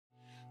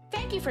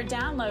Thank you for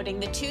downloading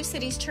the Two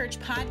Cities Church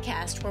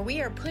podcast, where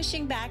we are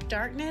pushing back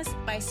darkness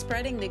by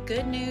spreading the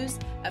good news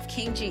of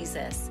King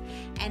Jesus.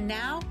 And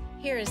now,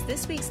 here is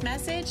this week's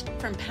message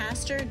from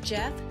Pastor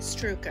Jeff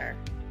Struecker.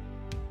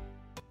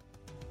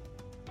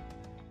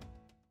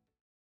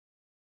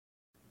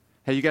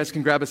 Hey, you guys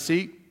can grab a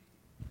seat.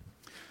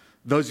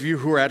 Those of you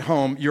who are at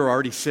home, you're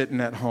already sitting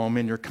at home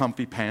in your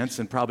comfy pants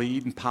and probably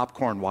eating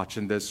popcorn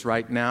watching this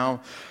right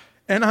now.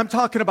 And I'm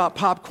talking about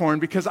popcorn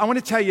because I want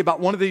to tell you about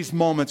one of these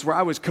moments where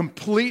I was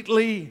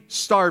completely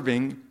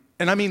starving,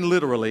 and I mean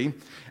literally,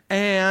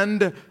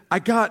 and I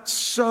got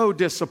so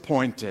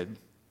disappointed.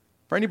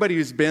 For anybody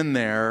who's been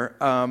there,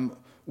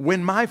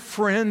 when my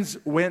friends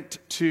went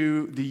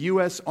to the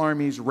U.S.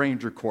 Army's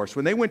Ranger course,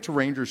 when they went to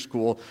Ranger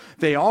school,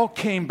 they all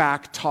came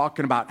back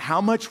talking about how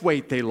much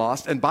weight they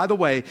lost. And by the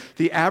way,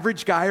 the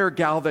average guy or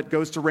gal that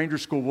goes to Ranger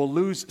school will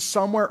lose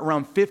somewhere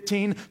around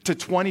 15 to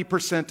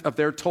 20% of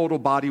their total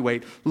body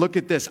weight. Look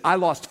at this. I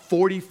lost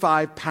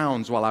 45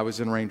 pounds while I was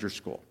in Ranger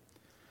school.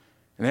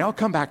 And they all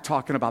come back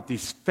talking about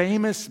these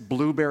famous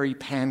blueberry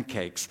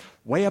pancakes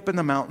way up in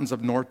the mountains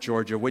of North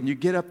Georgia when you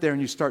get up there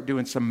and you start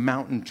doing some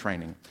mountain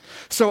training.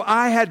 So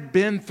I had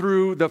been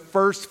through the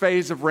first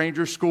phase of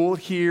Ranger School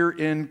here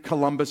in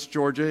Columbus,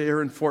 Georgia, here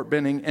in Fort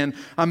Benning, and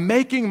I'm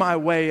making my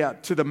way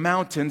up to the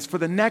mountains for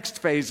the next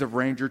phase of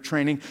Ranger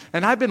training,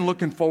 and I've been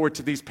looking forward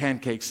to these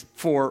pancakes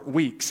for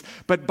weeks.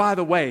 But by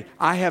the way,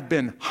 I have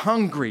been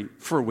hungry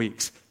for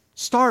weeks,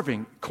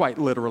 starving quite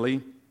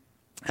literally,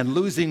 and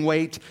losing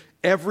weight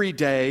every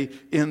day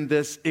in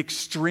this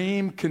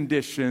extreme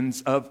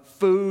conditions of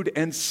food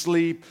and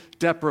sleep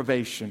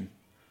deprivation.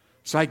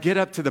 So I get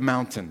up to the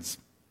mountains,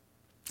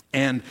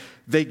 and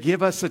they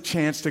give us a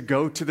chance to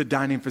go to the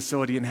dining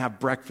facility and have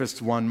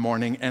breakfast one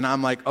morning. And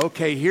I'm like,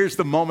 okay, here's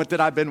the moment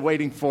that I've been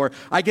waiting for.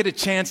 I get a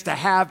chance to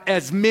have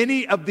as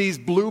many of these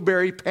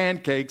blueberry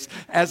pancakes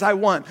as I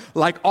want,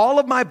 like all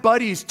of my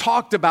buddies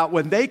talked about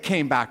when they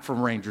came back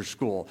from Ranger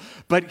School.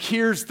 But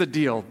here's the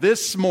deal.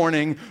 This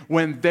morning,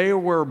 when they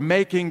were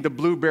making the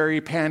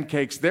blueberry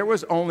pancakes, there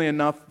was only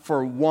enough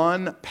for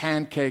one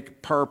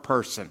pancake per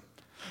person.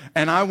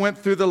 And I went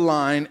through the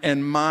line,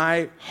 and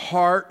my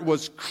heart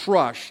was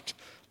crushed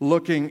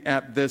looking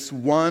at this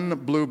one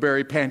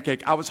blueberry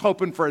pancake. I was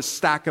hoping for a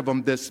stack of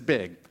them this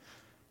big,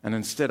 and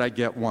instead I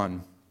get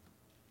one.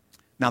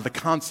 Now, the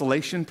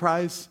consolation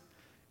prize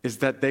is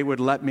that they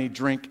would let me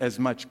drink as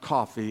much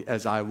coffee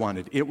as I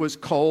wanted. It was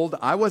cold.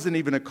 I wasn't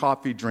even a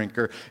coffee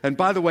drinker. And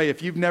by the way,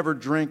 if you've never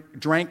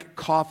drank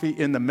coffee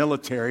in the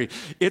military,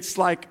 it's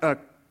like a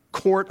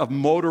quart of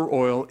motor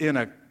oil in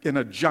a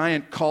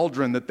giant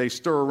cauldron that they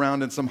stir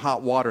around in some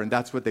hot water, and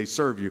that's what they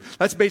serve you.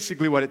 That's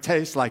basically what it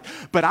tastes like.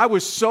 But I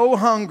was so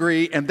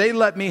hungry, and they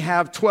let me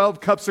have 12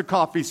 cups of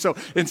coffee. So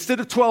instead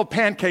of 12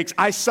 pancakes,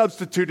 I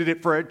substituted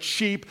it for a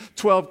cheap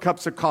 12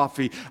 cups of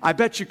coffee. I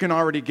bet you can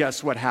already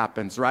guess what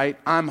happens, right?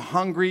 I'm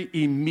hungry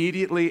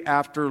immediately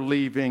after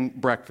leaving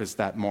breakfast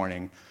that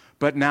morning.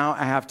 But now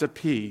I have to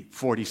pee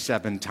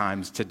 47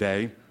 times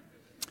today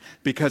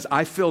because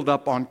I filled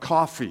up on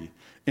coffee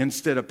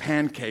instead of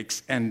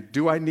pancakes. And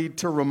do I need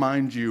to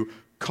remind you,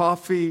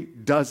 coffee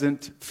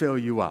doesn't fill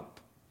you up.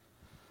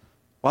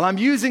 Well, I'm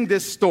using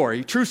this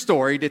story, true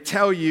story, to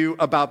tell you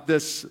about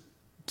this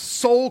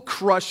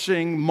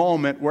soul-crushing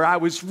moment where I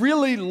was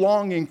really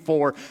longing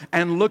for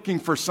and looking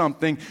for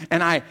something,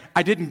 and I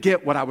didn't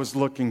get what I was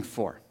looking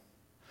for.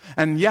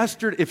 And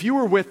yesterday, if you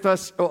were with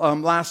us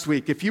last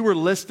week, if you were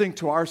listening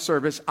to our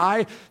service,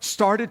 I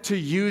started to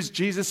use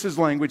Jesus'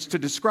 language to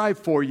describe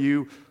for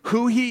you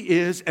who he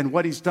is and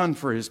what he's done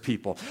for his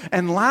people.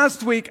 And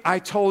last week, I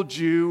told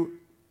you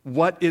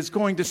what is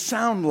going to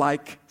sound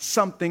like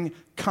something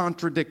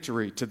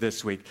contradictory to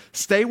this week.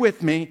 Stay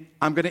with me.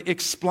 I'm going to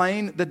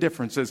explain the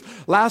differences.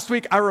 Last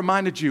week, I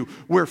reminded you,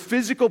 we're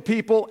physical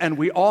people and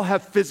we all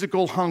have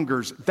physical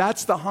hungers.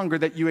 That's the hunger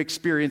that you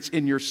experience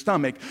in your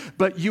stomach.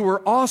 But you are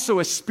also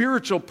a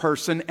spiritual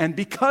person, and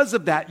because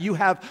of that, you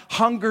have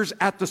hungers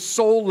at the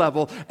soul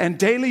level, and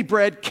daily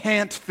bread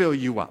can't fill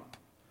you up.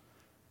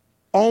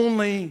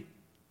 Only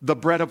the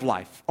bread of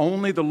life,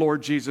 only the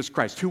Lord Jesus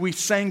Christ, who we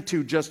sang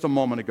to just a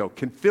moment ago,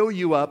 can fill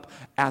you up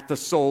at the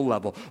soul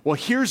level. Well,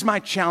 here's my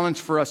challenge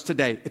for us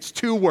today. It's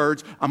 2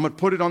 words. I'm going to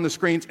put it on the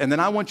screens, and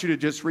then I want you to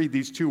just read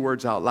these 2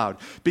 words out loud.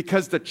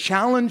 Because the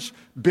challenge,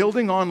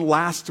 building on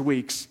last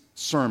week's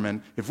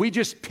sermon, if we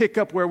just pick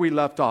up where we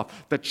left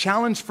off, the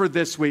challenge for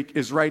this week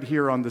is right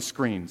here on the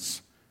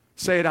screens.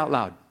 Say it out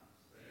loud.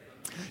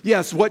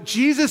 Yes, what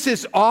Jesus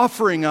is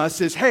offering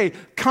us is, hey,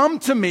 come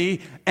to me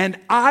and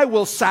I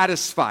will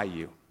satisfy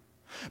you.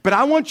 But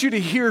I want you to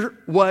hear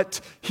what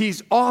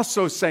he's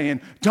also saying.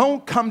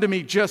 Don't come to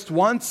me just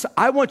once.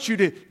 I want you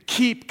to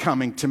keep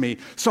coming to me.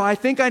 So I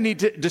think I need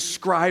to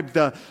describe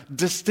the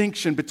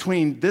distinction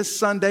between this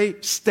Sunday,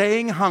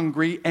 staying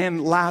hungry,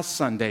 and last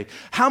Sunday.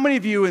 How many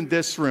of you in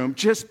this room,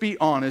 just be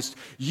honest,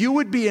 you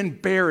would be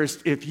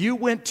embarrassed if you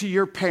went to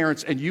your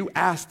parents and you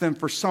asked them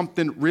for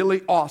something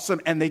really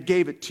awesome and they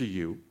gave it to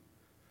you,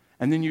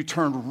 and then you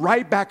turned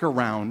right back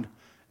around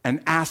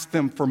and asked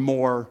them for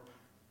more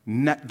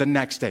the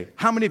next day.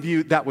 How many of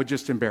you that would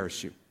just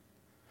embarrass you?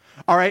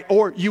 All right,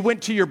 or you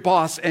went to your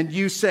boss and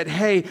you said,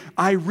 hey,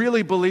 I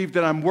really believe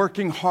that I'm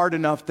working hard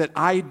enough that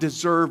I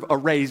deserve a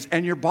raise.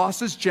 And your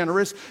boss is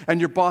generous and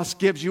your boss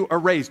gives you a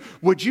raise.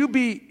 Would you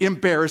be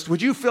embarrassed?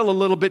 Would you feel a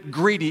little bit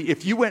greedy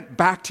if you went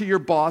back to your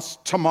boss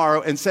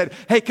tomorrow and said,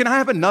 hey, can I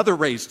have another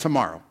raise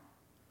tomorrow?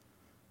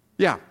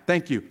 Yeah,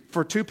 thank you.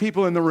 For 2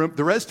 people in the room,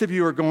 the rest of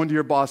you are going to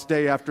your boss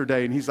day after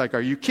day. And he's like,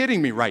 are you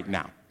kidding me right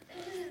now?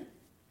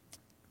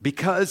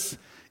 Because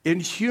in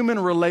human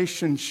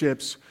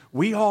relationships,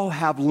 we all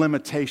have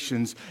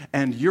limitations,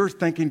 and you're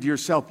thinking to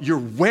yourself, you're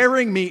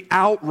wearing me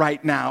out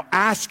right now,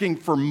 asking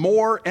for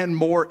more and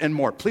more and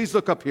more. Please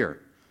look up here,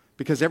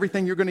 because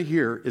everything you're going to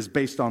hear is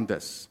based on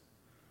this.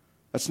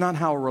 That's not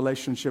how a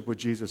relationship with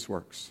Jesus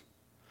works.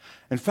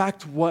 In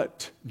fact,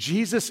 what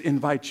Jesus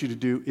invites you to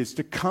do is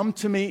to come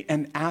to me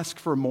and ask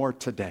for more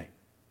today.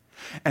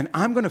 And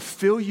I'm going to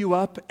fill you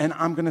up, and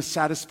I'm going to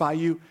satisfy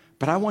you,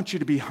 but I want you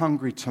to be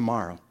hungry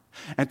tomorrow.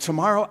 And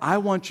tomorrow, I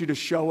want you to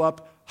show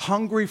up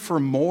hungry for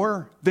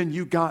more than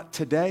you got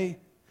today.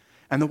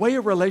 And the way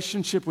a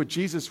relationship with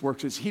Jesus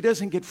works is he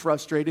doesn't get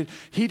frustrated.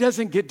 He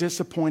doesn't get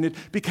disappointed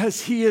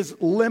because he is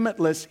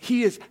limitless.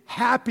 He is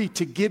happy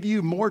to give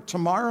you more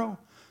tomorrow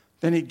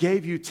than he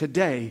gave you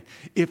today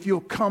if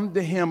you'll come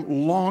to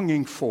him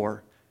longing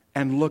for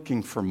and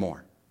looking for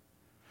more.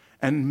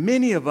 And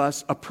many of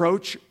us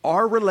approach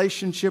our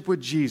relationship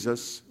with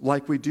Jesus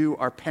like we do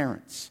our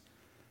parents.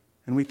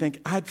 And we think,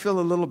 I'd feel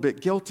a little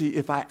bit guilty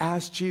if I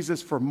asked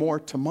Jesus for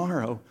more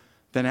tomorrow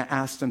than I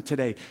asked him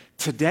today.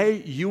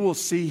 Today, you will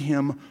see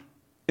him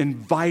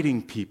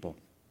inviting people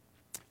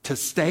to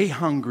stay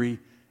hungry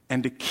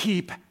and to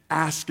keep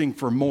asking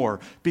for more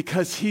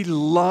because he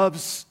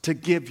loves to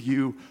give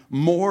you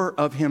more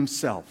of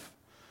himself.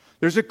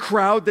 There's a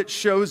crowd that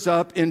shows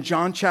up in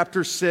John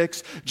chapter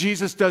 6.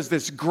 Jesus does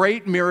this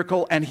great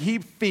miracle, and he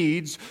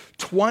feeds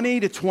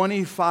 20 to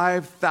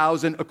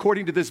 25,000,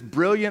 according to this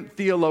brilliant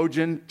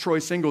theologian, Troy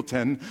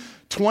Singleton,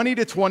 20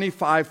 to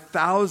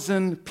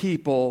 25,000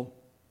 people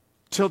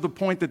till the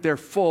point that they're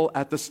full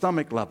at the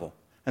stomach level.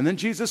 And then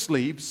Jesus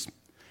leaves,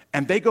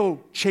 and they go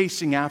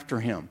chasing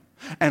after him.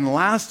 And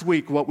last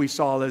week, what we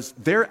saw is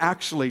they're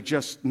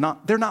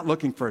not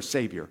looking for a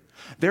savior.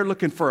 They're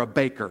looking for a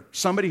baker,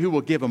 somebody who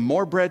will give them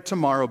more bread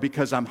tomorrow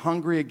because I'm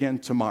hungry again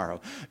tomorrow.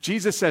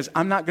 Jesus says,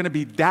 I'm not going to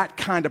be that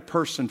kind of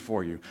person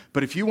for you.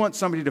 But if you want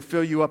somebody to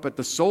fill you up at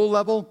the soul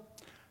level,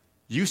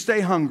 you stay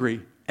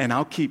hungry and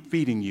I'll keep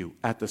feeding you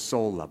at the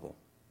soul level.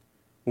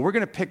 Well, we're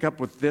going to pick up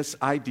with this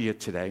idea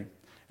today. And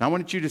I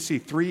wanted you to see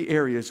 3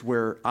 areas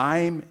where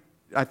I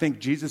think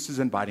Jesus is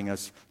inviting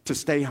us to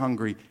stay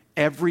hungry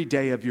every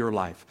day of your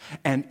life.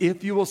 And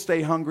if you will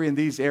stay hungry in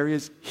these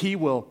areas, he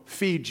will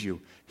feed you.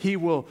 He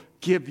will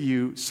give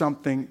you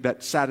something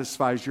that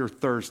satisfies your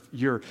thirst,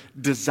 your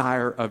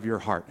desire of your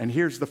heart. And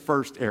here's the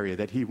first area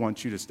that he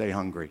wants you to stay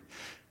hungry.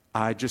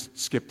 I just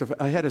skipped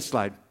ahead a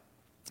slide.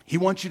 He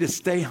wants you to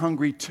stay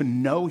hungry to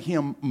know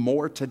him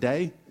more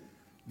today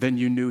than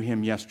you knew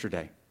him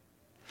yesterday.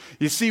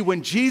 You see,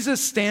 when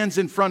Jesus stands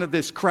in front of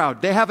this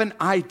crowd, they have an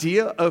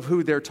idea of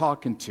who they're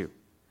talking to.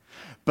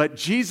 But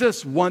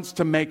Jesus wants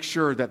to make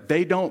sure that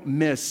they don't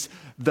miss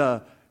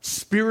the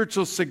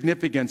spiritual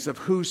significance of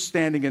who's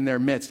standing in their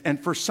midst.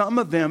 And for some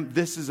of them,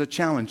 this is a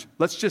challenge.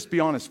 Let's just be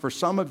honest. For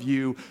some of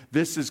you,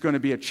 this is going to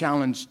be a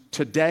challenge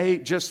today,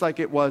 just like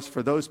it was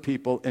for those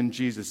people in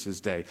Jesus'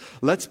 day.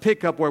 Let's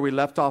pick up where we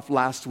left off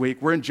last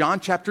week. We're in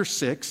John chapter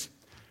 6,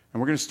 and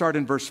we're going to start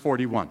in verse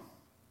 41.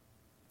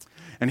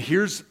 And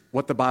here's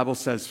what the Bible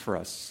says for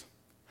us.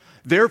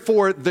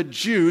 Therefore, the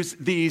Jews,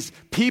 these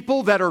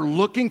people that are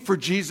looking for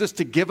Jesus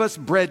to give us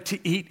bread to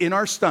eat in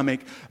our stomach,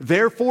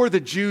 therefore the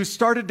Jews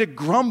started to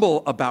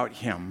grumble about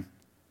him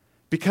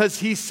because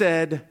he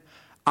said,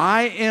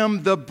 I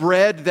am the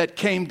bread that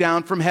came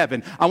down from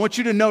heaven. I want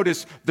you to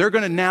notice they're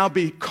going to now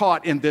be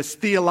caught in this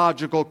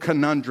theological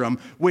conundrum,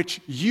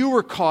 which you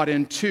were caught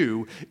in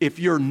too if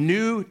you're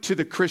new to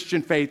the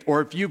Christian faith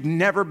or if you've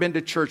never been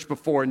to church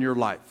before in your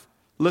life.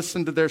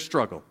 Listen to their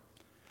struggle.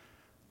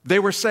 They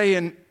were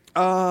saying,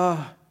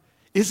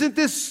 isn't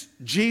this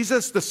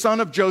Jesus, the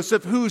son of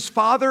Joseph, whose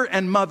father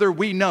and mother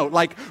we know?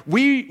 Like,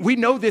 we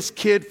know this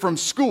kid from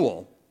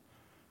school.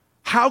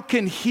 How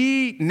can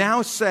he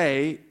now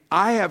say,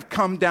 I have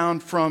come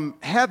down from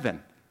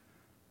heaven?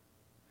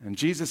 And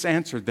Jesus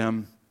answered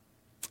them,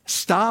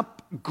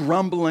 stop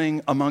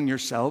grumbling among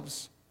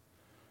yourselves.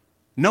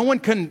 No one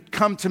can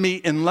come to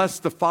me unless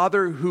the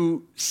Father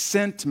who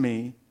sent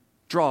me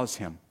draws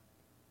him.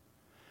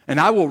 And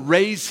I will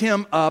raise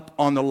him up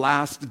on the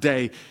last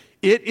day.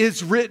 It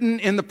is written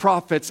in the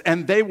prophets,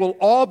 and they will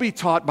all be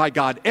taught by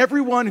God.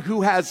 Everyone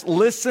who has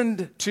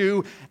listened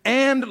to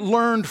and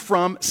learned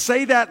from,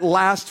 say that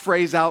last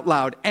phrase out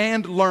loud,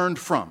 and learned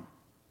from.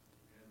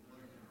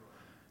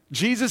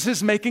 Jesus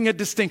is making a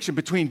distinction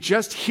between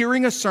just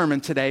hearing a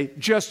sermon today,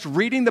 just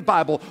reading the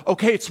Bible.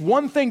 Okay, it's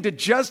one thing to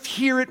just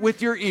hear it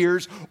with your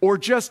ears or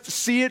just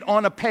see it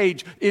on a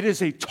page. It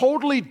is a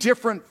totally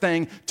different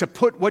thing to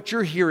put what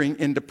you're hearing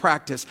into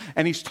practice.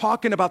 And he's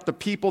talking about the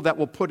people that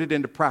will put it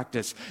into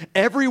practice.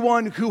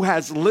 Everyone who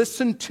has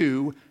listened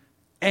to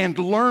and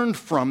learned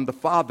from the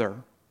Father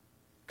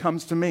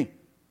comes to me.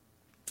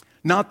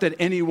 Not that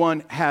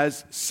anyone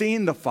has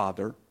seen the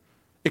Father,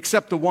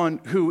 except the one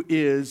who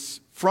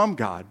is from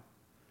God.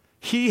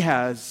 He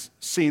has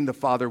seen the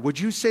Father. Would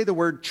you say the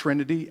word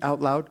Trinity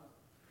out loud?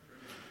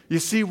 You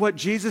see, what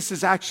Jesus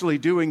is actually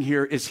doing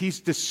here is he's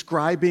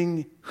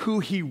describing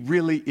who he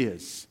really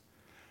is.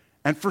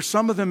 And for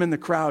some of them in the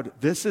crowd,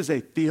 this is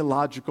a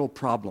theological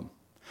problem.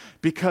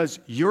 Because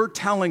you're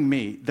telling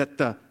me that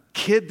the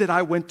kid that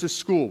I went to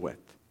school with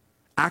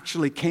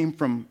actually came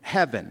from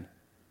heaven,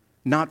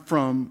 not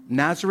from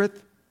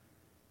Nazareth?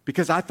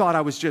 Because I thought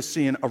I was just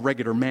seeing a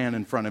regular man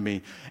in front of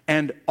me.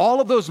 And all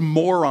of those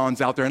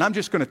morons out there, and I'm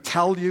just going to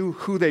tell you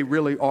who they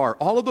really are.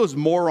 All of those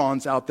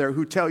morons out there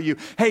who tell you,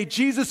 hey,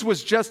 Jesus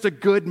was just a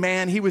good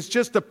man. He was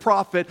just a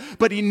prophet,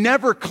 but he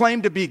never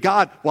claimed to be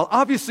God. Well,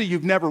 obviously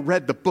you've never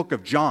read the book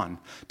of John,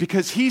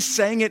 because he's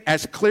saying it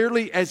as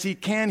clearly as he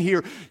can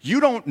here. You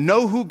don't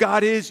know who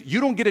God is. You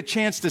don't get a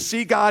chance to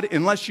see God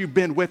unless you've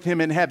been with him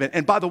in heaven.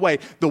 And by the way,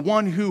 the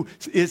one who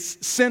is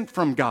sent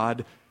from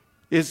God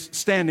is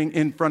standing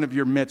in front of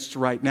your midst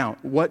right now.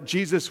 What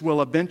Jesus will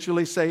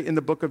eventually say in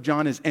the book of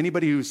John is,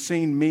 anybody who's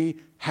seen me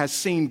has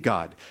seen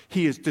God.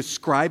 He is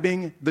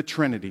describing the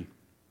Trinity,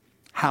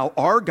 how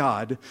our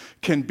God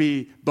can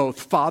be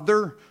both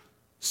Father,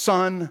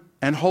 Son,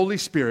 and Holy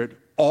Spirit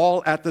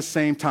all at the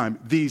same time.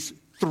 These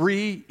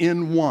three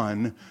in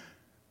one,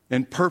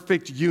 in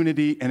perfect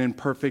unity and in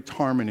perfect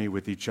harmony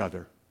with each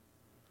other.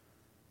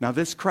 Now,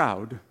 this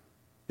crowd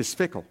is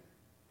fickle.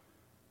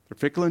 They're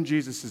fickle in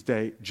Jesus'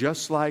 day,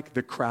 just like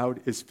the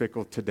crowd is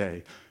fickle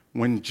today.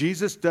 When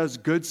Jesus does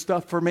good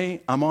stuff for me,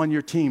 I'm on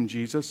your team,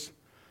 Jesus.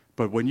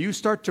 But when you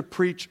start to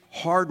preach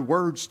hard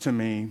words to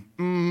me,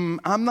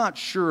 I'm not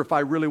sure if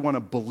I really want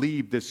to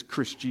believe this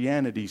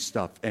Christianity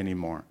stuff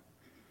anymore.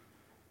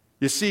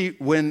 You see,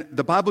 when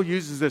the Bible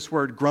uses this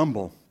word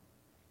grumble,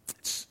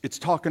 it's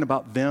talking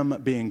about them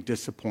being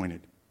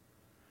disappointed.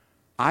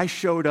 I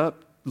showed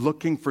up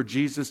looking for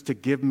Jesus to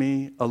give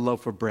me a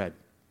loaf of bread.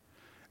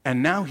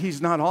 And now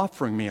he's not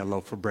offering me a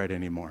loaf of bread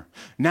anymore.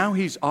 Now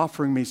he's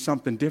offering me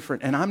something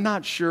different. And I'm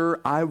not sure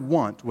I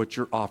want what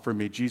you're offering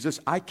me, Jesus.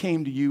 I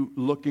came to you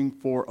looking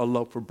for a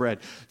loaf of bread.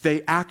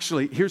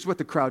 Here's what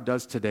the crowd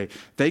does today.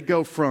 They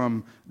go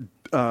from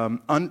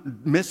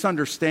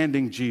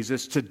misunderstanding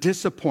Jesus to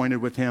disappointed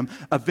with him.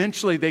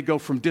 Eventually, they go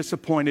from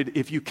disappointed.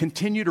 If you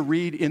continue to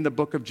read in the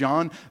book of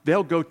John,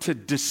 they'll go to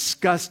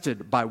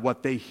disgusted by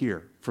what they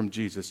hear from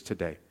Jesus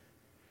today.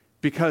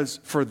 Because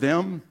for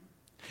them,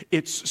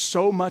 it's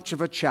so much of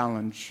a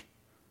challenge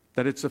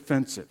that it's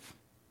offensive.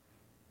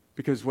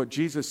 Because what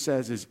Jesus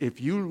says is,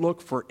 if you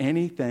look for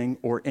anything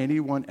or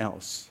anyone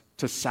else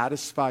to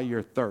satisfy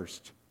your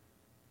thirst,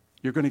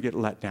 you're going to get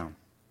let down.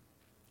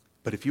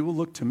 But if you will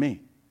look to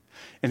me,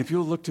 and if you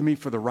will look to me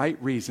for the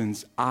right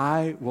reasons,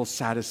 I will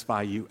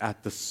satisfy you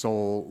at the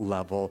soul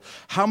level.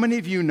 How many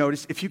of you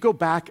notice, if you go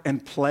back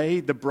and play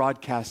the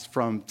broadcast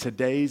from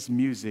today's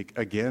music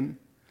again,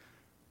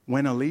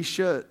 when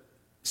Alicia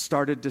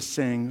started to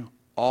sing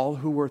All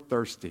Who Were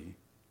Thirsty,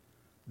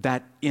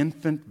 that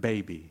infant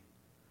baby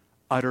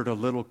uttered a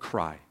little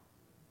cry.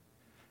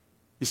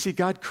 You see,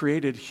 God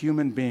created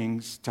human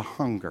beings to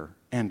hunger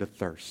and to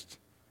thirst.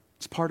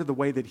 It's part of the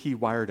way that he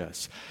wired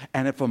us.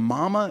 And if a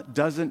mama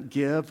doesn't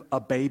give a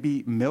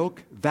baby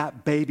milk,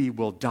 that baby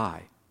will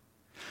die.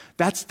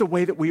 That's the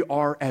way that we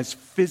are as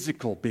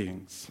physical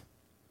beings.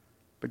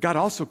 But God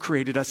also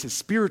created us as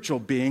spiritual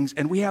beings,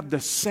 and we have the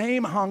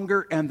same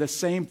hunger and the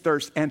same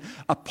thirst. And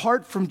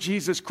apart from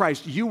Jesus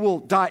Christ, you will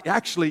die.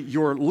 Actually,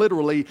 you're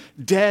literally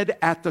dead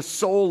at the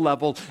soul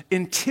level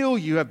until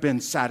you have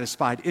been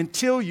satisfied,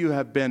 until you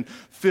have been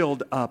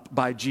filled up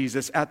by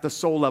Jesus at the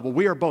soul level.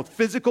 We are both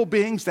physical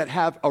beings that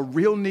have a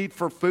real need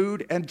for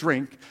food and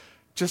drink,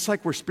 just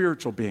like we're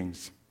spiritual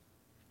beings.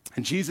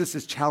 And Jesus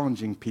is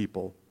challenging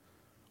people.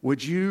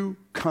 Would you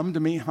come to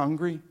me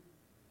hungry,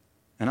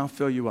 and I'll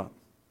fill you up?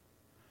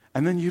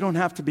 And then you don't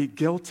have to be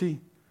guilty.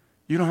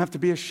 You don't have to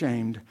be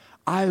ashamed.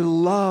 I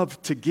love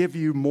to give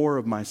you more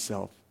of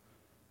myself.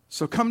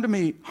 So come to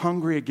me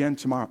hungry again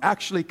tomorrow.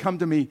 Actually, come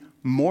to me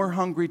more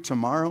hungry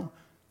tomorrow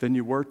than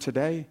you were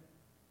today,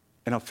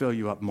 and I'll fill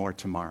you up more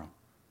tomorrow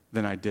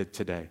than I did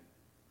today.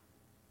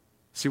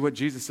 See, what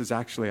Jesus is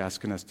actually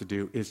asking us to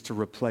do is to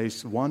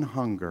replace one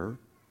hunger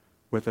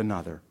with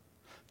another.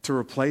 To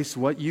replace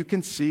what you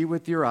can see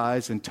with your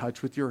eyes and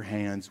touch with your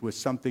hands with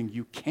something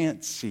you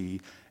can't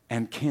see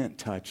and can't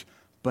touch,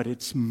 but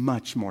it's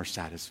much more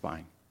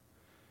satisfying.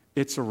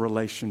 It's a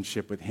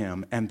relationship with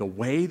him. And the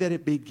way that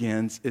it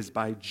begins is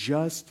by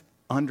just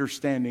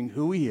understanding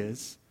who he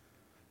is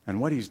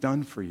and what he's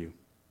done for you.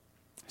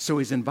 So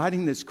he's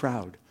inviting this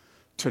crowd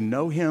to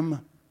know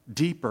him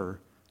deeper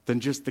than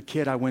just the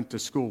kid I went to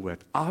school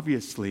with.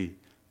 Obviously,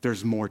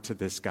 there's more to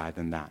this guy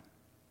than that.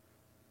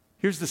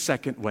 Here's the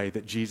second way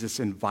that Jesus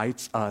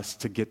invites us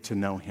to get to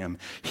know him.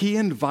 He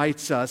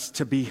invites us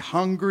to be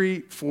hungry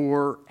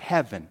for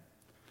heaven.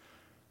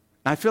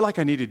 I feel like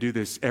I need to do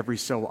this every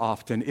so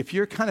often. If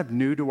you're kind of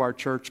new to our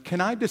church,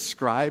 can I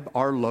describe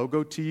our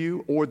logo to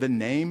you or the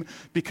name?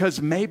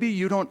 Because maybe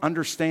you don't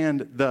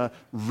understand the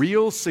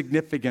real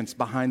significance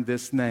behind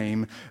this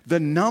name. The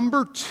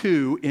number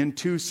 2 in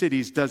 2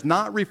 cities does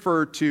not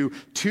refer to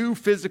 2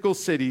 physical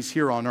cities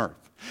here on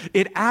earth.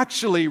 It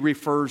actually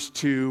refers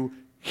to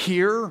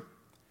here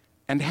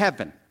and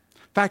heaven.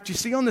 In fact, you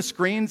see on the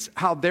screens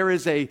how there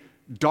is a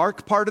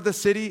dark part of the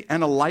city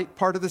and a light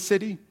part of the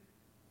city?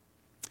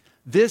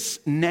 This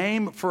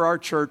name for our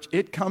church,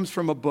 it comes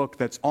from a book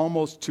that's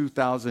almost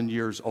 2,000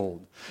 years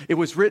old. It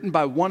was written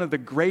by one of the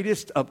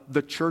greatest of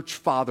the church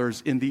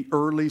fathers in the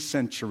early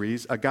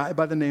centuries, a guy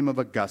by the name of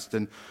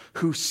Augustine,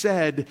 who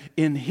said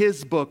in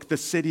his book, The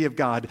City of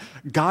God,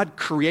 God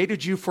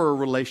created you for a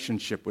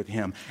relationship with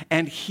him,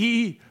 and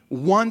he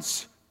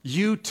wants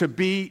you to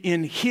be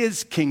in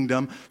his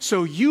kingdom,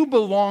 so you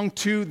belong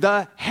to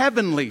the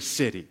heavenly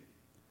city.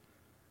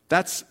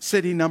 That's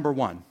city number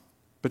 1.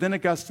 But then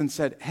Augustine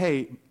said,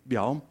 hey,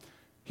 y'all,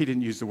 he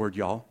didn't use the word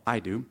y'all, I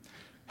do.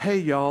 Hey,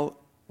 y'all,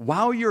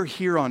 while you're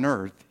here on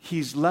earth,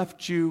 he's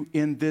left you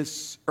in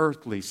this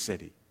earthly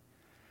city.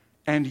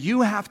 And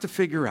you have to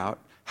figure out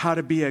how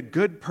to be a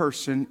good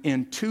person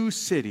in 2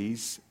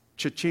 cities,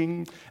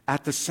 cha-ching,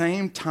 at the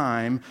same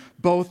time,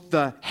 both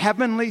the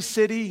heavenly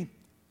city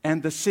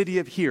and the city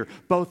of here,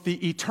 both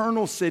the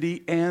eternal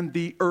city and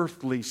the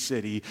earthly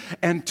city.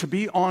 And to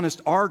be honest,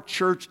 our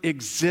church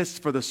exists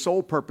for the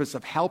sole purpose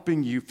of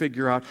helping you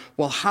figure out,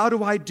 well, how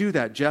do I do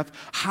that, Jeff?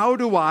 How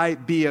do I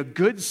be a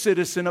good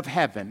citizen of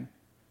heaven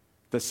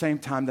the same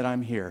time that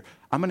I'm here?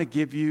 I'm going to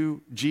give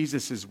you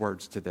Jesus'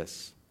 words to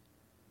this.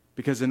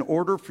 Because in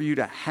order for you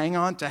to hang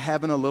on to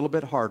heaven a little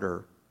bit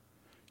harder,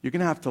 you're going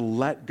to have to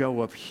let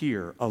go of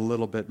here a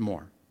little bit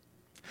more.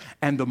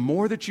 And the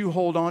more that you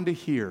hold on to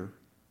here,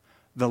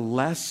 the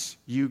less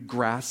you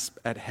grasp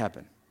at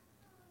heaven.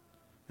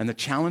 And the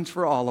challenge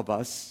for all of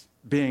us,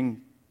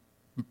 being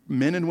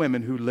men and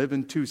women who live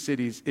in 2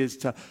 cities, is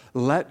to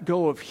let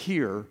go of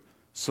here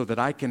so that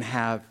I can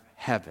have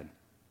heaven.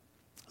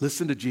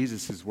 Listen to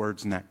Jesus'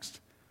 words next.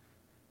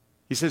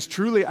 He says,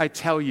 truly I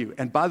tell you,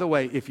 and by the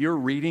way, if you're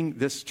reading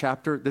this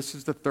chapter, this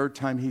is the 3rd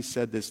time he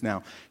said this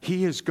now.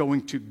 He is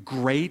going to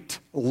great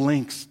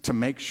lengths to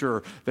make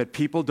sure that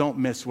people don't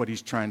miss what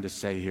he's trying to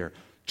say here.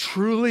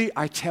 Truly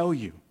I tell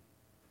you,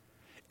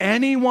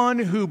 anyone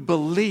who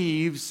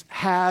believes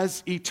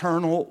has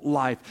eternal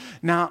life.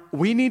 Now,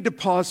 we need to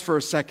pause for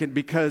a second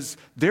because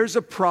there's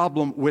a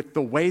problem with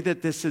the way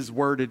that this is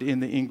worded in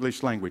the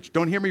English language.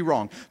 Don't hear me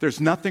wrong. There's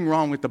nothing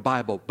wrong with the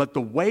Bible. But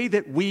the way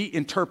that we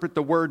interpret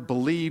the word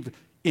believe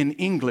in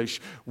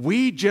English,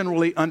 we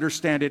generally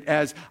understand it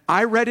as,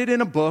 I read it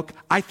in a book,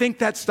 I think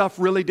that stuff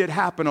really did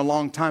happen a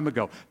long time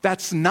ago.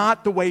 That's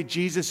not the way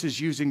Jesus is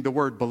using the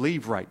word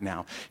believe right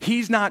now.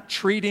 He's not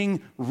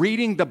treating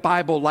reading the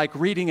Bible like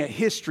reading a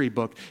history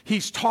book.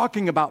 He's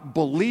talking about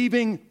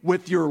believing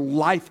with your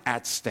life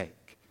at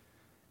stake.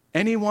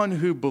 Anyone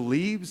who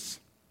believes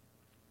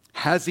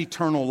has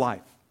eternal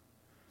life.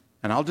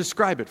 And I'll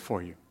describe it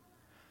for you.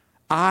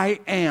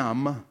 I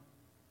am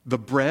the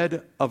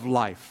bread of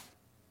life.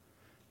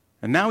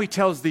 And now he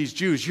tells these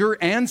Jews, your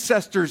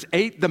ancestors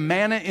ate the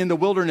manna in the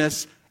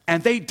wilderness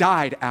and they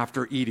died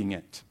after eating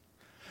it.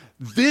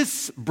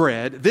 This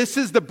bread, this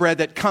is the bread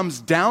that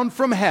comes down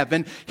from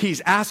heaven.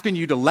 He's asking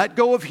you to let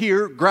go of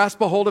here, grasp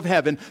a hold of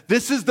heaven.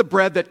 This is the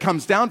bread that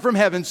comes down from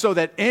heaven so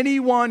that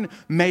anyone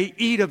may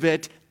eat of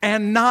it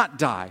and not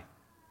die.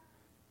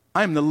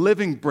 I am the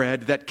living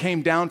bread that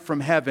came down from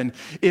heaven.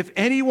 If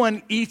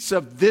anyone eats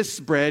of this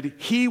bread,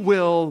 he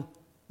will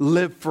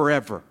live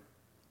forever.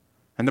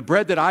 And the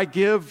bread that I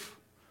give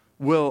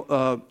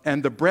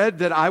and the bread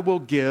that I will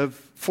give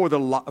for the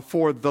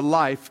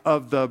life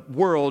of the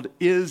world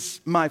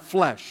is my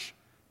flesh.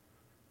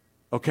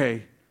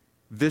 Okay,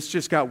 this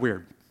just got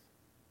weird.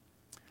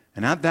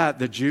 And at that,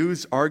 the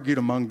Jews argued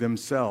among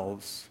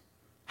themselves,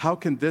 how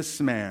can this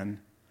man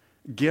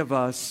give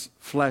us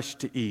flesh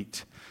to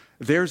eat?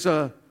 There's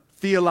a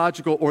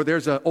theological, or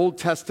there's an Old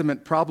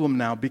Testament problem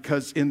now,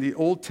 because in the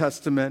Old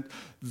Testament,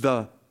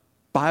 the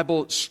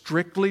Bible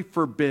strictly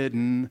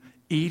forbidden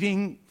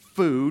eating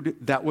food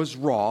that was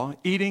raw,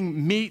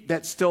 eating meat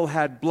that still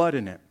had blood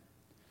in it.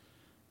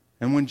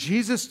 And when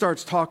Jesus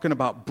starts talking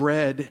about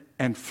bread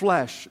and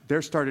flesh,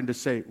 they're starting to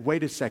say,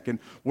 wait a second,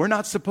 we're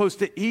not supposed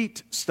to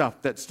eat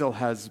stuff that still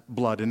has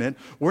blood in it.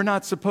 We're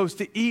not supposed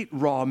to eat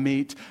raw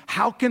meat.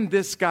 How can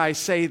this guy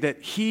say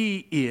that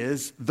he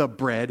is the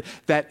bread,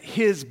 that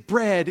his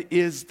bread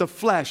is the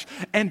flesh?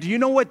 And do you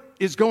know what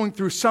is going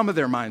through some of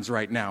their minds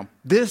right now?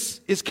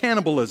 This is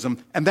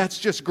cannibalism, and that's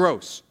just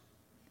gross.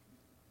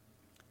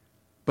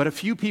 But a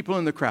few people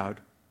in the crowd,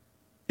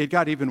 it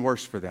got even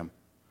worse for them.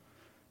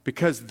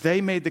 Because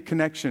they made the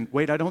connection,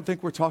 wait, I don't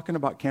think we're talking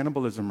about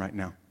cannibalism right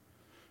now.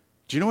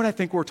 Do you know what I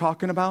think we're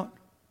talking about?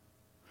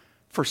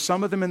 For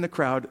some of them in the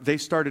crowd, they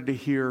started to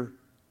hear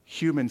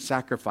human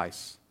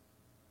sacrifice.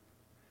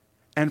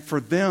 And for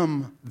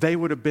them, they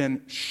would have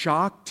been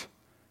shocked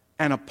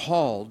and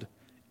appalled.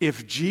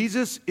 If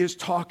Jesus is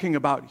talking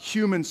about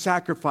human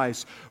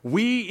sacrifice,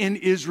 we in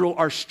Israel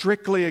are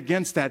strictly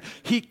against that.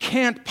 He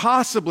can't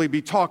possibly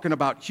be talking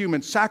about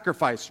human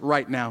sacrifice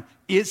right now,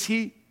 is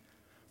he?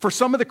 For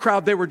some of the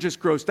crowd, they were just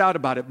grossed out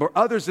about it. But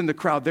others in the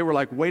crowd, they were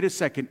like, wait a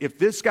second. If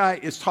this guy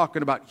is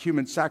talking about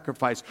human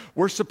sacrifice,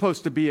 we're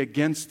supposed to be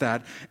against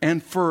that.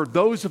 And for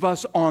those of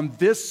us on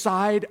this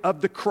side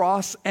of the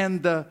cross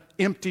and the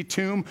empty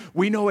tomb,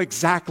 we know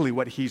exactly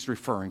what he's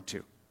referring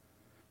to.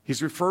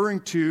 He's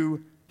referring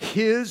to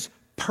his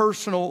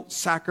personal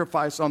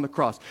sacrifice on the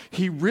cross.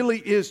 He really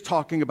is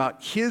talking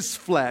about his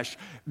flesh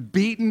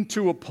beaten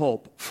to a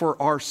pulp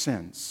for our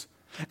sins.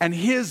 And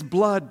his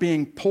blood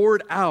being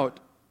poured out,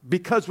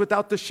 because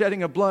without the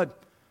shedding of blood,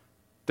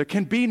 there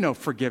can be no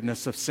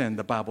forgiveness of sin,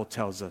 the Bible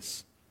tells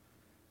us.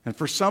 And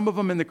for some of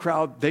them in the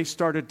crowd, they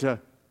started to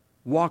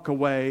walk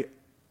away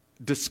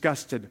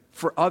disgusted.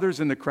 For others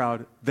in the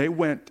crowd, they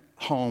went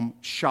home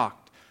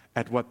shocked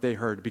at what they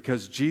heard,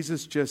 because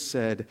Jesus just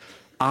said,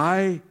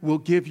 I will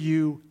give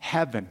you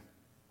heaven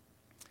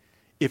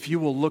if you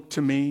will look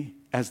to me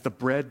as the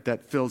bread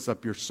that fills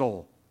up your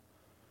soul.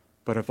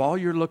 But if all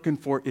you're looking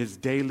for is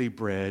daily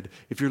bread,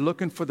 if you're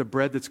looking for the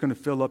bread that's going to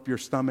fill up your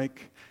stomach,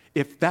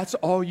 if that's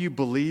all you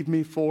believe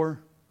me for,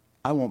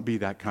 I won't be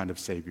that kind of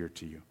Savior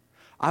to you.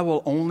 I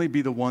will only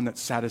be the one that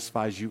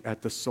satisfies you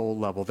at the soul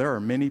level. There are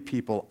many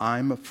people,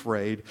 I'm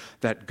afraid,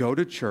 that go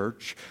to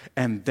church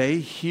and they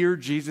hear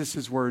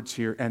Jesus' words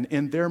here, and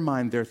in their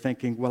mind they're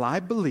thinking, well, I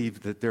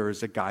believe that there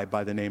is a guy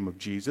by the name of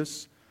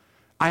Jesus.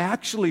 I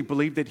actually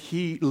believe that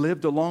he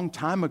lived a long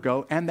time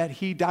ago and that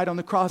he died on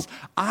the cross.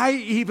 I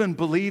even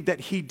believe that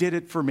he did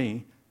it for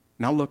me.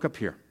 Now look up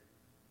here.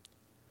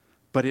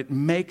 But it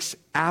makes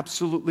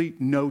absolutely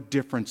no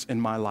difference in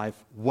my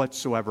life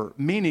whatsoever.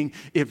 Meaning,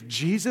 if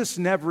Jesus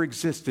never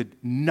existed,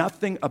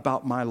 nothing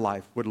about my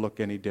life would look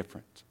any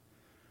different.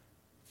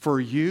 For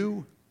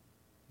you,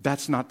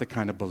 that's not the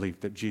kind of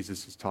belief that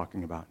Jesus is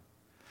talking about.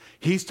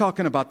 He's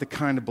talking about the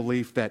kind of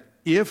belief that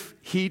if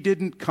he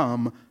didn't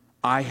come,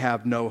 I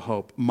have no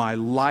hope. My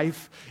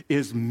life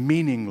is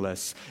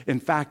meaningless. In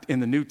fact, in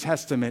the New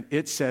Testament,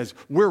 it says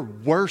we're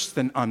worse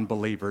than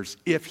unbelievers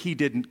if he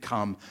didn't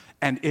come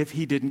and if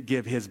he didn't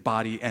give his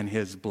body and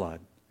his blood.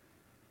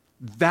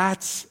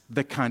 That's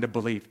the kind of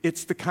belief.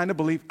 It's the kind of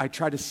belief, I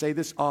try to say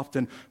this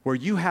often, where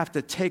you have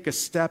to take a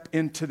step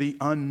into the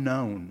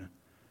unknown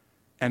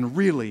and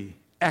really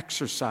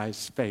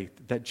exercise faith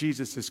that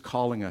Jesus is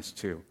calling us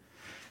to.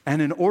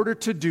 And in order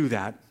to do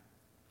that,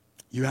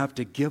 you have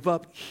to give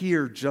up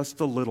here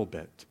just a little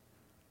bit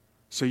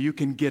so you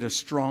can get a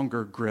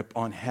stronger grip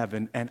on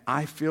heaven. And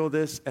I feel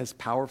this as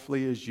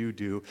powerfully as you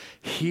do.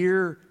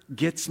 Here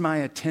gets my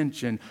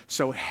attention,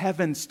 so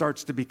heaven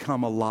starts to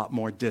become a lot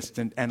more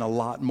distant and a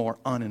lot more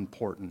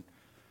unimportant.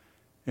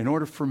 In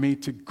order for me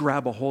to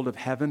grab a hold of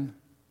heaven,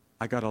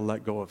 I got to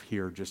let go of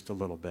here just a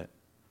little bit.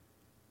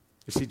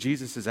 You see,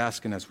 Jesus is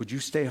asking us, would you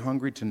stay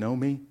hungry to know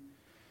me?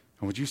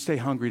 And would you stay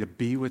hungry to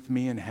be with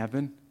me in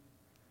heaven?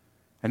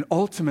 And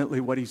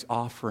ultimately, what he's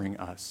offering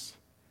us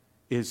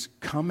is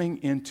coming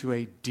into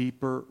a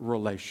deeper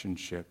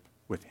relationship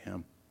with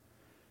him.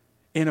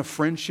 In a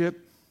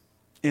friendship,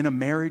 in a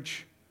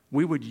marriage,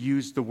 we would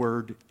use the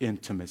word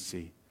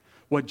intimacy.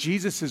 What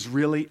Jesus is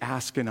really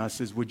asking us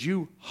is, would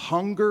you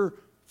hunger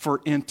for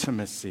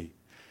intimacy?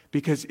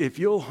 Because if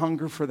you'll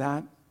hunger for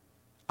that,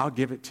 I'll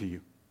give it to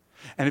you.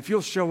 And if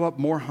you'll show up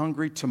more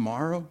hungry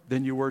tomorrow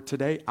than you were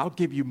today, I'll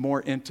give you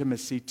more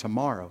intimacy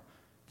tomorrow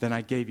than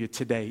I gave you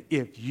today,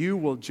 if you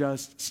will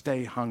just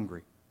stay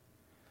hungry.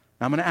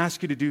 Now, I'm going to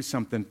ask you to do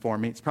something for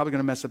me. It's probably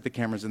going to mess up the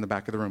cameras in the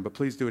back of the room, but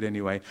please do it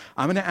anyway.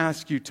 I'm going to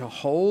ask you to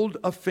hold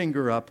a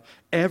finger up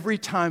every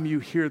time you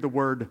hear the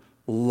word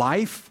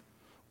life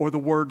or the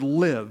word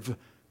live,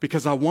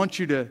 because I want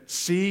you to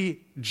see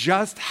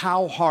just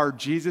how hard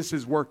Jesus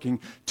is working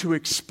to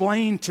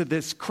explain to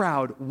this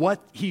crowd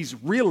what he's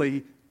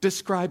really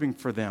describing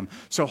for them.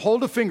 So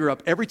hold a finger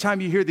up every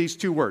time you hear these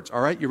two words. All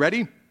right, you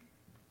ready?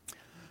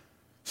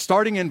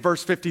 Starting in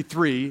verse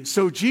 53,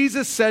 so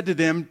Jesus said to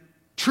them,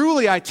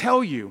 truly I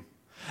tell you,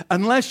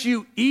 unless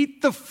you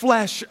eat the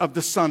flesh of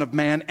the Son of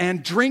Man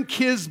and drink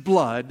his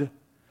blood,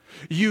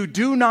 you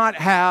do not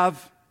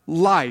have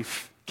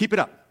life. Keep it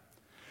up.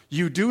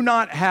 You do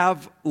not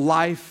have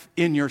life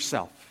in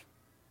yourself.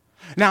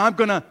 Now I'm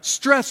going to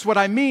stress what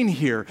I mean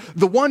here.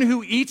 The one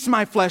who eats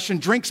my flesh and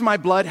drinks my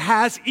blood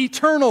has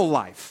eternal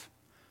life.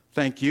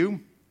 Thank you.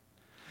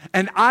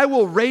 And I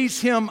will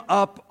raise him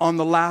up on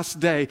the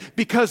last day,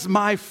 because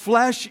my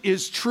flesh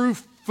is true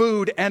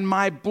food and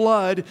my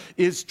blood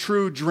is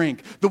true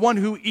drink. The one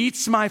who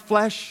eats my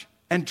flesh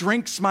and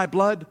drinks my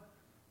blood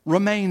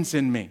remains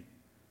in me,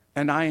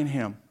 and I in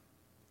him.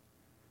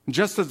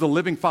 Just as the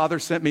living Father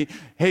sent me,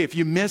 hey, if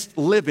you missed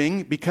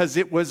living because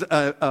it was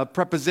a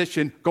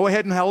preposition, go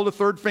ahead and hold a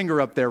third finger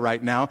up there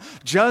right now.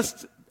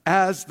 Just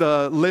as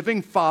the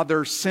living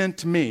Father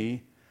sent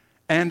me,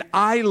 and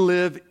I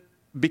live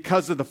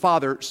because of the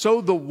Father,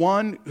 so the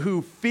one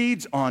who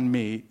feeds on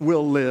me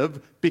will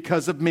live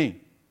because of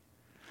me.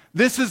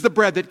 This is the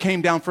bread that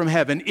came down from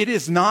heaven. It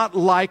is not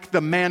like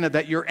the manna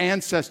that your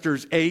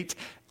ancestors ate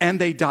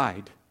and they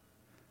died.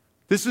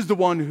 This is the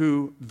one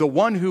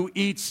who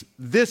eats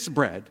this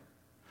bread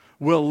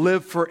will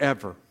live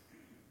forever.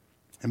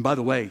 And by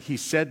the way, he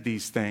said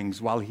these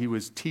things while he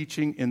was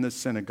teaching in the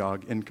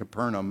synagogue in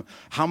Capernaum.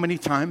 How many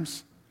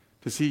times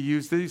does he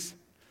use these?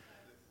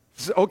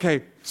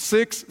 Okay,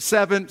 6,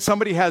 7,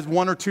 somebody has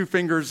 1 or 2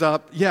 fingers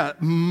up. Yeah,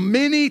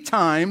 many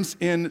times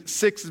in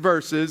 6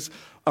 verses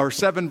or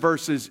 7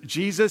 verses,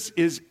 Jesus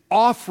is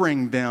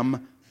offering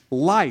them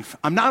life.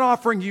 I'm not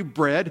offering you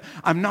bread.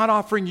 I'm not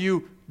offering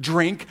you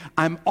drink.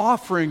 I'm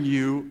offering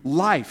you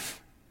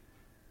life.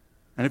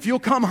 And if you'll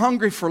come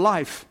hungry for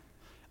life,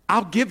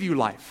 I'll give you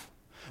life.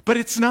 But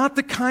it's not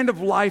the kind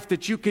of life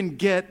that you can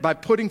get by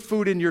putting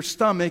food in your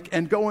stomach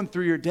and going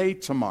through your day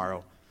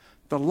tomorrow.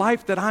 The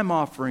life that I'm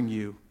offering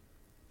you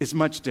is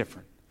much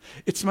different.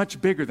 It's much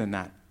bigger than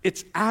that.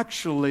 It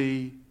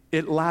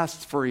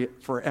lasts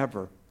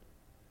forever.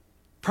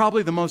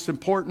 Probably the most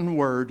important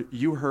word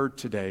you heard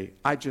today,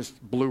 I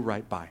just blew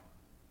right by.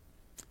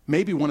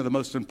 Maybe one of the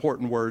most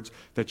important words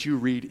that you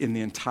read in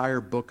the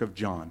entire book of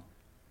John.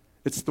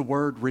 It's the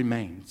word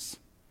remains.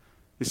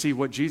 You see,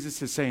 what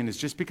Jesus is saying is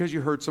just because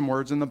you heard some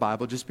words in the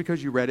Bible, just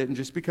because you read it, and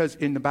just because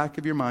in the back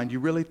of your mind you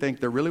really think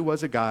there really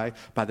was a guy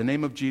by the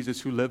name of Jesus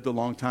who lived a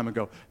long time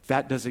ago,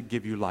 that doesn't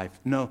give you life.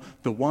 No,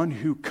 the one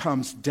who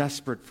comes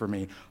desperate for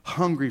me,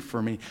 hungry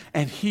for me,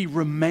 and he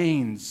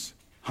remains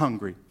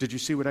hungry. Did you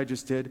see what I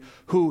just did?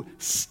 Who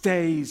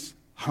stays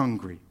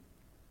hungry.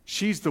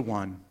 She's the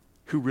one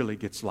who really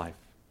gets life.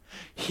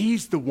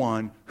 He's the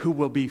one who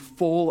will be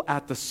full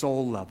at the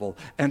soul level.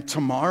 And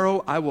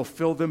tomorrow I will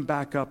fill them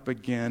back up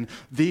again.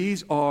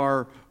 These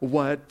are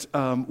what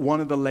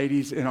one of the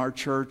ladies in our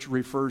church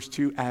refers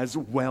to as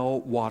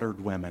well-watered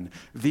women.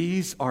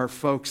 These are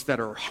folks that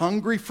are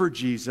hungry for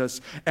Jesus,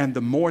 and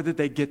the more that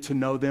they get to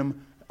know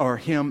them or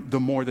him, the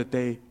more that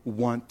they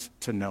want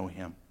to know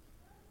him.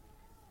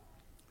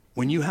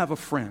 When you have a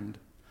friend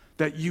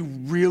that you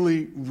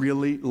really,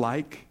 really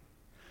like,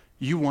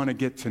 you want to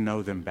get to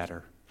know them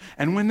better.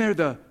 And when they're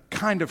the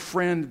kind of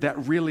friend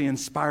that really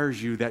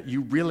inspires you, that you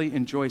really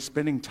enjoy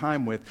spending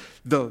time with,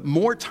 the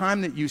more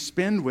time that you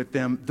spend with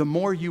them, the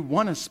more you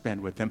want to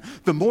spend with them.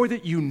 The more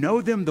that you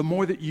know them, the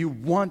more that you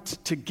want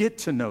to get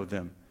to know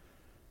them.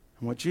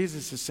 And what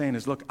Jesus is saying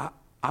is, look,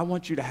 I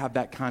want you to have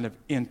that kind of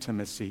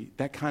intimacy,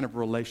 that kind of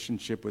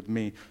relationship with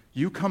me.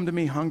 You come to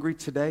me hungry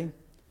today,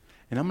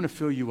 and I'm going to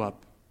fill you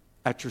up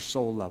at your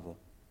soul level.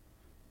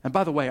 And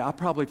by the way, I'll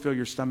probably fill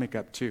your stomach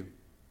up too.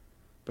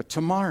 But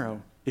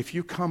tomorrow, if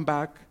you come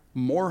back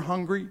more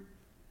hungry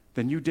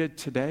than you did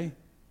today,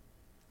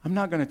 I'm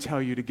not going to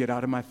tell you to get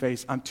out of my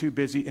face. I'm too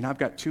busy and I've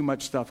got too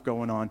much stuff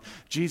going on.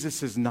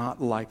 Jesus is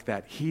not like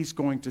that. He's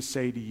going to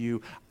say to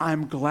you,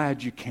 I'm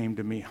glad you came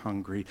to me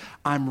hungry.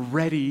 I'm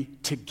ready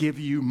to give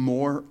you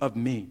more of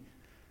me.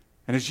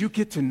 And as you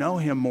get to know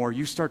him more,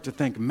 you start to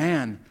think,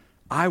 man,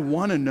 I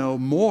want to know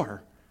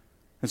more.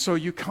 And so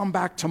you come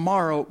back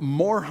tomorrow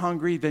more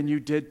hungry than you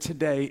did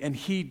today, and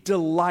he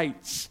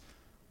delights,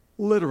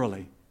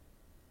 literally,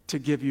 to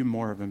give you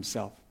more of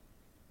himself.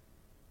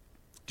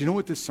 Do you know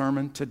what this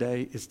sermon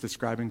today is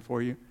describing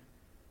for you?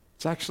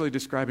 It's actually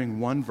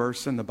describing one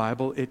verse in the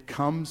Bible. It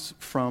comes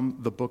from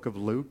the book of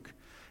Luke.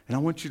 And I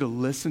want you to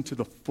listen to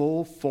the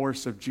full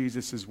force of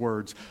Jesus'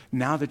 words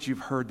now that you've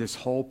heard this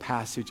whole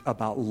passage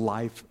about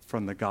life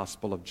from the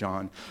Gospel of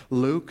John.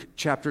 Luke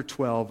chapter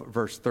 12,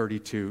 verse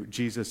 32,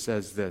 Jesus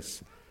says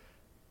this,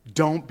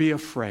 "Don't be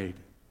afraid,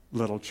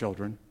 little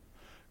children.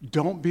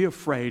 Don't be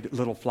afraid,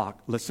 little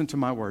flock." Listen to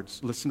my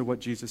words. Listen to what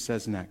Jesus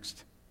says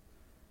next.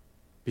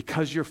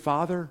 "Because your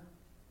Father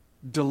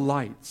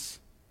delights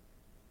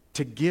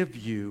to give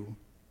you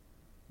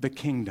the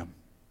kingdom."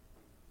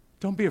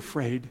 Don't be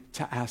afraid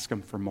to ask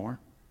him for more,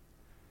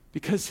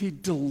 because he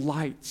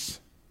delights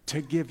to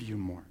give you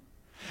more.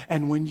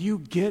 And when you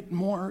get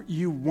more,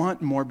 you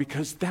want more,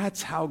 because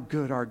that's how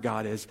good our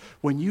God is.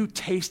 When you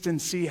taste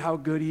and see how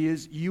good he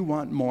is, you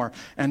want more.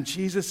 And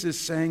Jesus is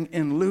saying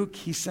in Luke,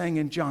 he's saying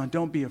in John,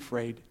 don't be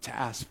afraid to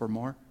ask for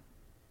more,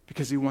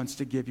 because he wants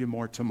to give you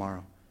more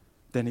tomorrow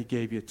than he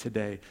gave you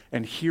today.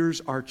 And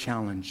here's our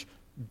challenge.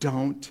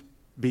 Don't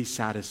be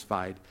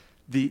satisfied.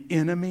 The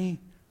enemy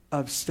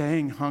of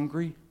staying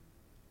hungry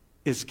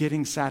is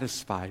getting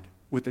satisfied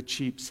with a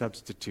cheap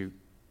substitute.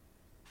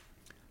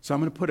 So I'm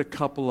going to put a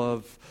couple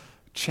of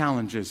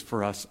challenges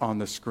for us on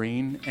the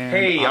screen. And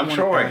hey, I'm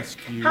Troy.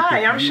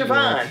 Hi, I'm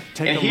Siobhan.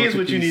 And here's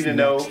what you need to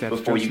know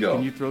before you go.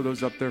 Can you throw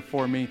those up there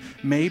for me?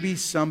 Maybe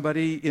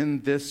somebody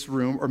in this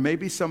room, or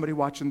maybe somebody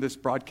watching this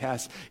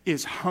broadcast,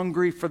 is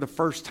hungry for the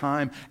first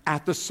time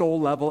at the soul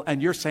level,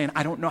 and you're saying,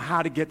 I don't know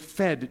how to get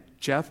fed,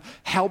 Jeff.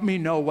 Help me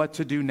know what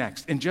to do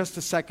next. In just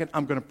a second,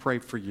 I'm going to pray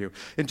for you.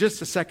 In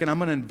just a second, I'm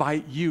going to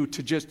invite you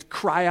to just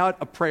cry out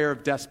a prayer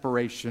of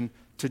desperation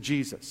to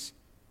Jesus.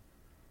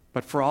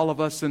 But for all of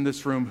us in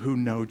this room who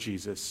know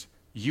Jesus,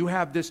 you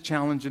have this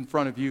challenge in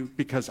front of you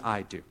because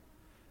I do.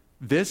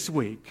 this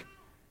week,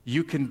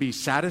 you can be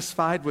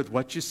satisfied with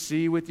what you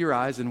see with your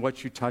eyes and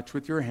what you touch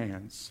with your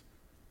hands,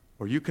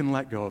 or you can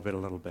let go of it a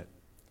little bit.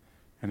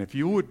 And if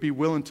you would be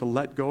willing to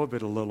let go of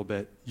it a little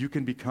bit, you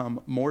can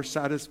become more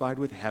satisfied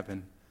with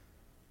heaven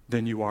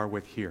than you are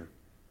with here.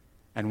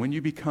 And when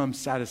you become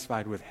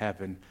satisfied with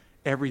heaven,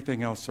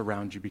 everything else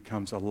around you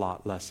becomes a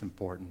lot less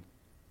important.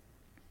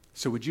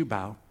 So would you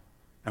bow,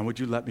 and would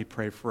you let me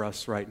pray for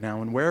us right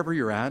now? And wherever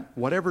you're at,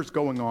 whatever's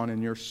going on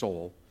in your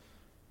soul,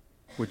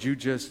 would you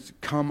just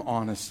come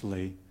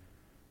honestly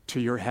to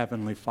your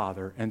Heavenly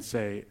Father and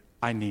say,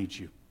 I need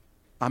you.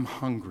 I'm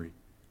hungry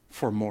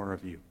for more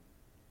of you.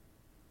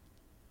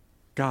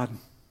 God,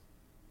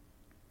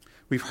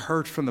 we've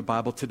heard from the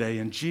Bible today,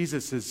 and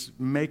Jesus is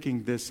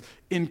making this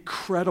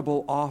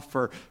incredible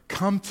offer.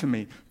 Come to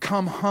me,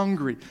 come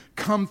hungry,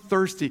 come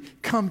thirsty,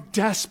 come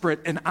desperate,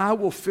 and I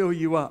will fill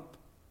you up.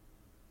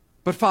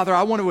 But Father,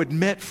 I want to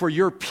admit for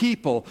your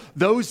people,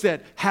 those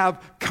that have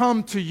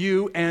come to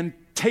you and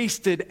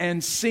tasted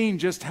and seen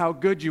just how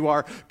good you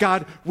are.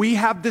 God, we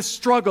have this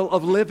struggle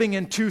of living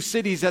in two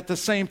cities at the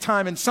same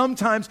time, and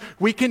sometimes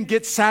we can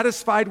get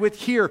satisfied with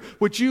here.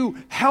 Would you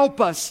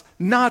help us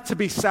not to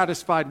be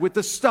satisfied with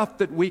the stuff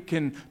that we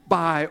can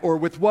buy or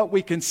with what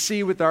we can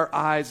see with our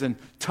eyes and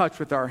touch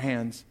with our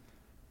hands?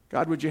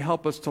 God, would you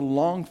help us to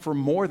long for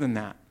more than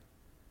that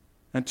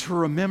and to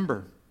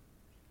remember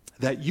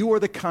that you are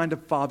the kind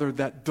of Father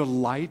that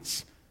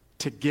delights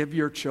to give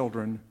your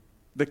children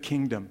the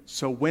kingdom.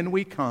 So when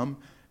we come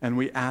and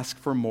we ask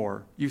for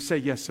more, you say,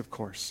 yes, of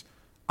course.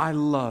 I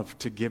love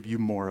to give you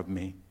more of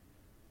me.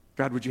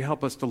 God, would you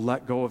help us to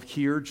let go of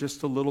here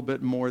just a little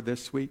bit more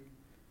this week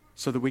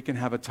so that we can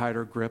have a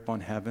tighter grip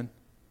on heaven?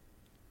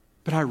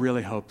 But I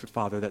really hope,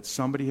 Father, that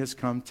somebody has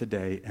come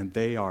today and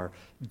they are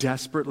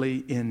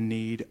desperately in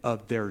need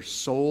of their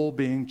soul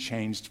being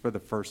changed for the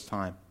first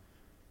time.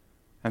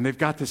 And they've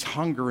got this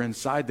hunger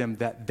inside them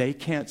that they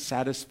can't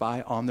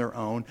satisfy on their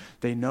own.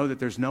 They know that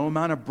there's no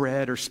amount of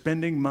bread or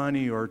spending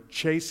money or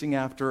chasing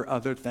after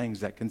other things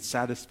that can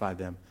satisfy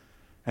them.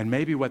 And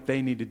maybe what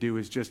they need to do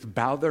is just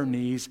bow their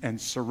knees and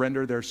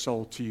surrender their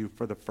soul to you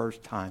for the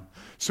first time.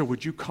 So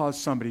would you cause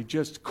somebody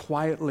just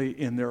quietly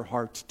in their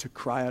hearts to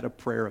cry out a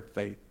prayer of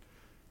faith?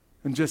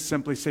 And just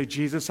simply say,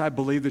 Jesus, I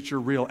believe that you're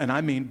real. And I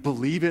mean,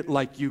 believe it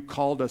like you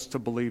called us to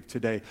believe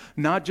today.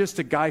 Not just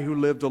a guy who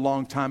lived a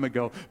long time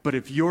ago, but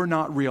if you're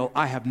not real,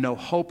 I have no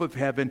hope of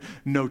heaven,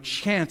 no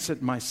chance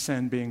at my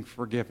sin being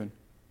forgiven.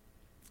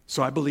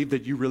 So I believe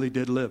that you really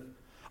did live.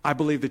 I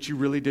believe that you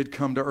really did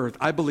come to earth.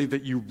 I believe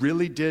that you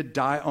really did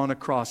die on a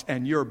cross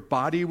and your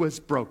body was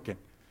broken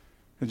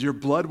and your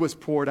blood was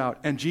poured out.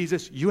 And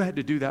Jesus, you had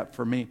to do that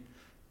for me.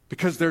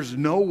 Because there's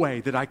no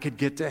way that I could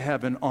get to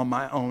heaven on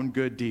my own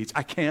good deeds.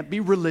 I can't be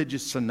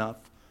religious enough.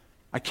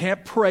 I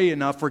can't pray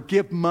enough or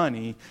give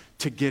money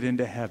to get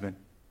into heaven.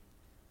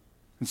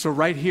 And so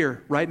right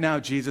here, right now,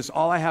 Jesus,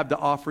 all I have to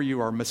offer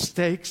you are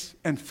mistakes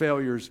and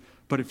failures.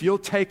 But if you'll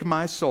take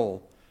my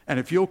soul and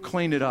if you'll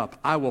clean it up,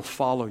 I will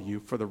follow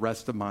you for the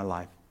rest of my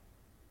life.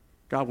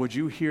 God, would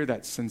you hear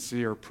that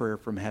sincere prayer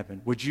from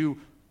heaven? Would you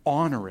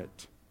honor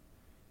it?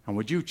 And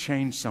would you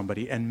change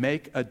somebody and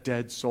make a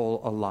dead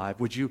soul alive?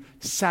 Would you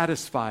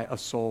satisfy a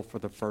soul for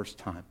the first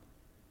time?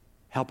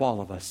 Help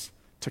all of us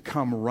to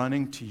come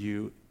running to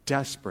you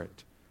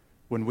desperate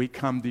when we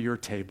come to your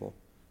table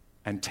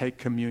and take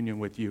communion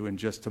with you in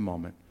just a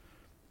moment.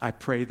 I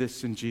pray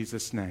this in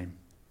Jesus' name.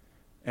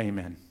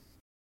 Amen.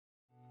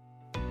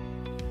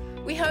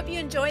 We hope you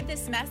enjoyed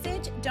this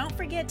message. Don't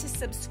forget to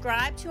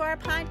subscribe to our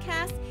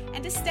podcast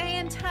and to stay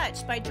in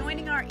touch by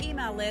joining our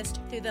email list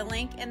through the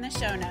link in the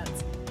show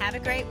notes. Have a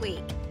great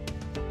week.